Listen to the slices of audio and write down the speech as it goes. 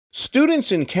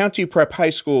Students in County Prep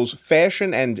High School's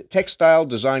fashion and textile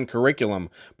design curriculum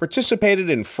participated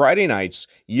in Friday night's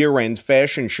year-end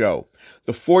fashion show.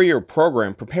 The four-year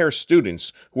program prepares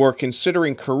students who are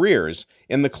considering careers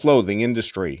in the clothing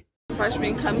industry. The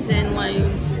freshman comes in learning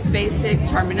basic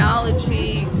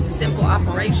terminology, simple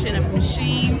operation of a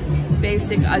machine,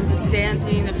 basic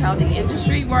understanding of how the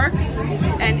industry works,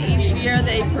 and each year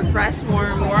they progress more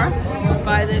and more.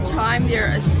 By the time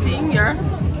they're a senior,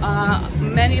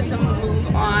 many of them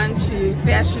move on to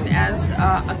fashion as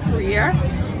a career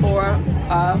or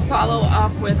follow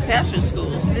up with fashion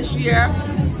schools. This year,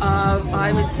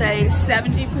 I would say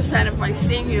 70% of my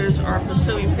seniors are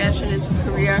pursuing fashion as a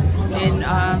career in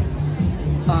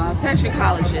fashion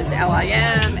colleges,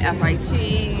 LIM,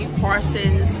 FIT,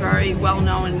 Parsons, very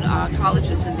well-known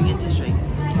colleges in the industry.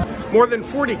 More than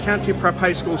 40 County Prep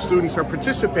High School students are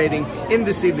participating in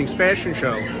this evening's fashion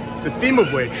show, the theme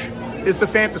of which is the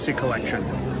Fantasy Collection.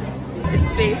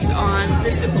 It's based on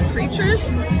mystical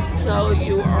creatures, so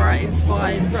you are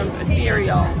inspired from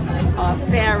ethereal,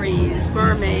 fairies,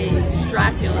 mermaids,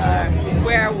 Dracula,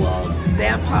 werewolves,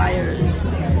 vampires,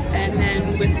 and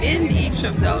then within each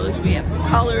of those we have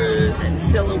colors and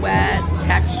silhouette,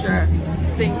 texture,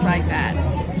 things like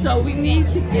that. So we need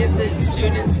to give the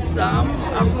students some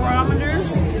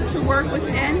parameters to work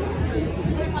within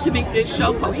to make the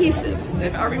show cohesive.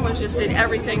 If everyone just did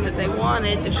everything that they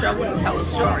wanted, the show wouldn't tell a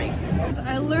story.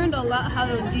 I learned a lot how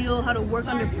to work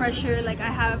under pressure, like I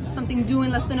have something due in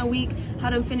less than a week,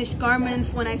 how to finish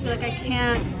garments when I feel like I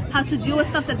can't, how to deal with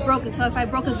stuff that's broken. So if I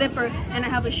broke a zipper and I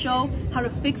have a show, how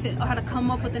to fix it or how to come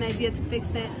up with an idea to fix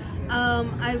it.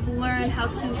 I've learned how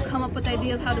to come up with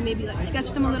ideas, how to maybe like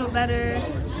sketch them a little better,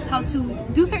 how to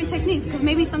do certain techniques,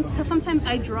 because sometimes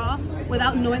I draw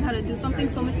without knowing how to do something.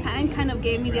 So Ms. Patton kind of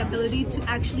gave me the ability to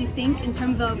actually think in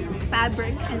terms of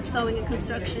fabric and sewing and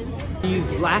construction. These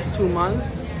last 2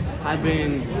 months have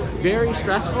been very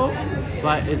stressful,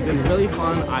 but it's been really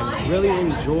fun. I've really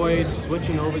enjoyed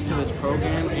switching over to this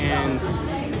program, and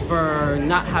for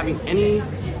not having any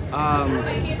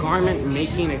garment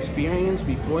making experience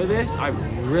before this, I've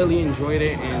really enjoyed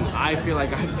it, and I feel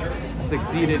like I've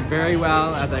succeeded very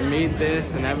well as I made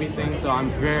this and everything, so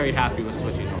I'm very happy with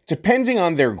switching over. Depending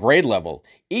on their grade level,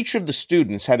 each of the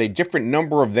students had a different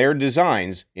number of their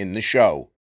designs in the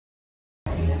show.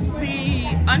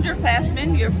 The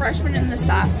underclassmen, your freshmen and the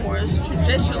sophomores,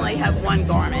 traditionally have one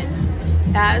garment.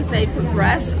 As they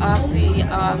progress up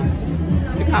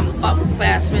become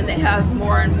upperclassmen, they have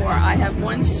more and more. I have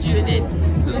one student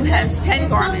who has 10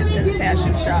 garments in the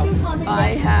fashion show.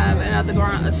 I have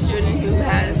another student who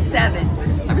has 7.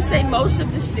 I would say most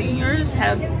of the seniors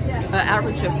have an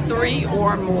average of 3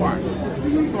 or more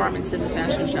garments in the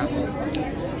fashion show.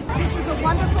 This is a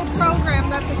wonderful program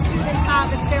that the students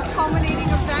have. It's their culminating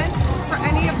event for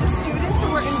any of the students who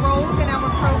are enrolled in our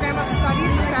program of study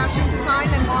for fashion design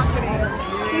and marketing.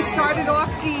 They started off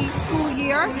the school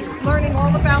year learning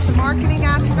all about the marketing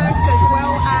aspects as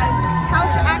well as how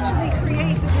to actually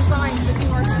create the designs that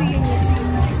you are seeing this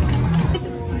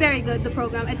evening. It's very good, the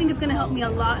program. I think it's going to help me a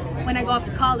lot when I go off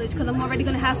to college, because I'm already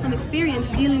going to have some experience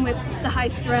dealing with the high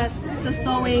stress, the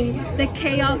sewing, the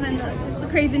chaos and the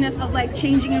craziness of like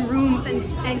changing in rooms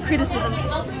and criticism,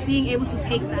 being able to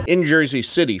take that. In Jersey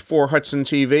City, for Hudson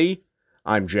TV,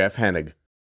 I'm Jeff Henig.